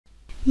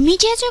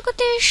Media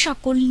জগতের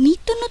সকল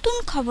নিত্য নতুন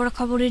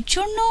খবরের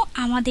জন্য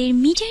আমাদের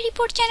মিডিয়া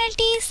রিপোর্ট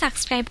চ্যানেলটি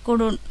সাবস্ক্রাইব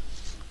করুন।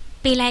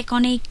 বেল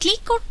আইকনে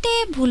ক্লিক করতে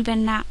ভুলবেন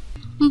না।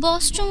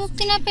 বস্ত্র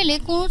মুক্তি না পেলে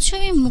কোনো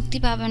ছবি মুক্তি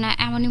পাবে না,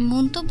 এমনই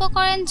মন্তব্য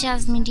করেন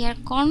জাজ মিডিয়ার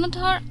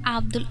কর্ণধার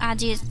আব্দুল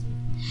আজিজ।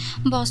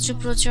 বস্ত্র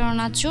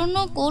প্রচারণার জন্য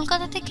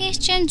কলকাতা থেকে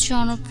এসেছেন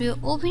জনপ্রিয়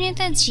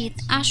অভিনেতা জিৎ।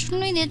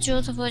 আসন্ন ঈদের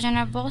যৌথ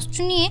প্রযোজনার বস্ত্র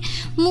নিয়ে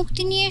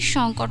মুক্তি নিয়ে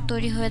সংকট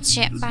তৈরি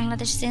হয়েছে।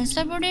 বাংলাদেশ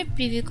সেন্সর বোর্ডের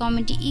প্রিভিউ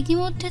কমিটি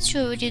ইতিমধ্যে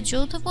ছবিটির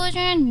যৌথ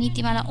প্রযোজনার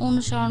নীতিমালা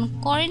অনুসরণ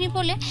করেনি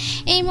বলে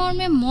এই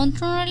মর্মে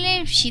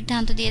মন্ত্রণালয়ের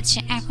সিদ্ধান্ত দিয়েছে।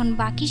 এখন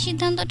বাকি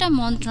সিদ্ধান্তটা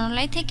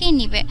মন্ত্রণালয় থেকেই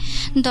নিবে।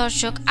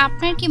 দর্শক,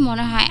 আপনার কি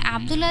মনে হয়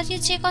আব্দুল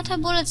আজিজ যে কথা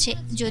বলেছে,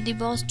 যদি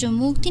বস্ত্র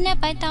মুক্তি না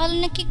পায় তাহলে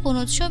নাকি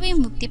কোনো ছবি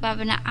মুক্তি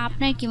পাবে না?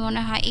 আপনার কি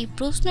মনে হয় এই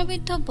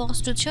প্রশ্নবিদ্ধ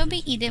বস্ত্র ছবি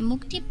ঈদে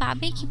মুক্তি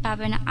পাবে কি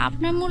পাবে না?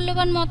 আপনার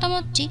মূল্যবান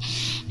মতামতটি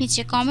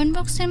নিচে কমেন্ট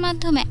বক্সের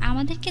মাধ্যমে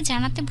আমাদেরকে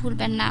জানাতে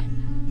ভুলবেন না।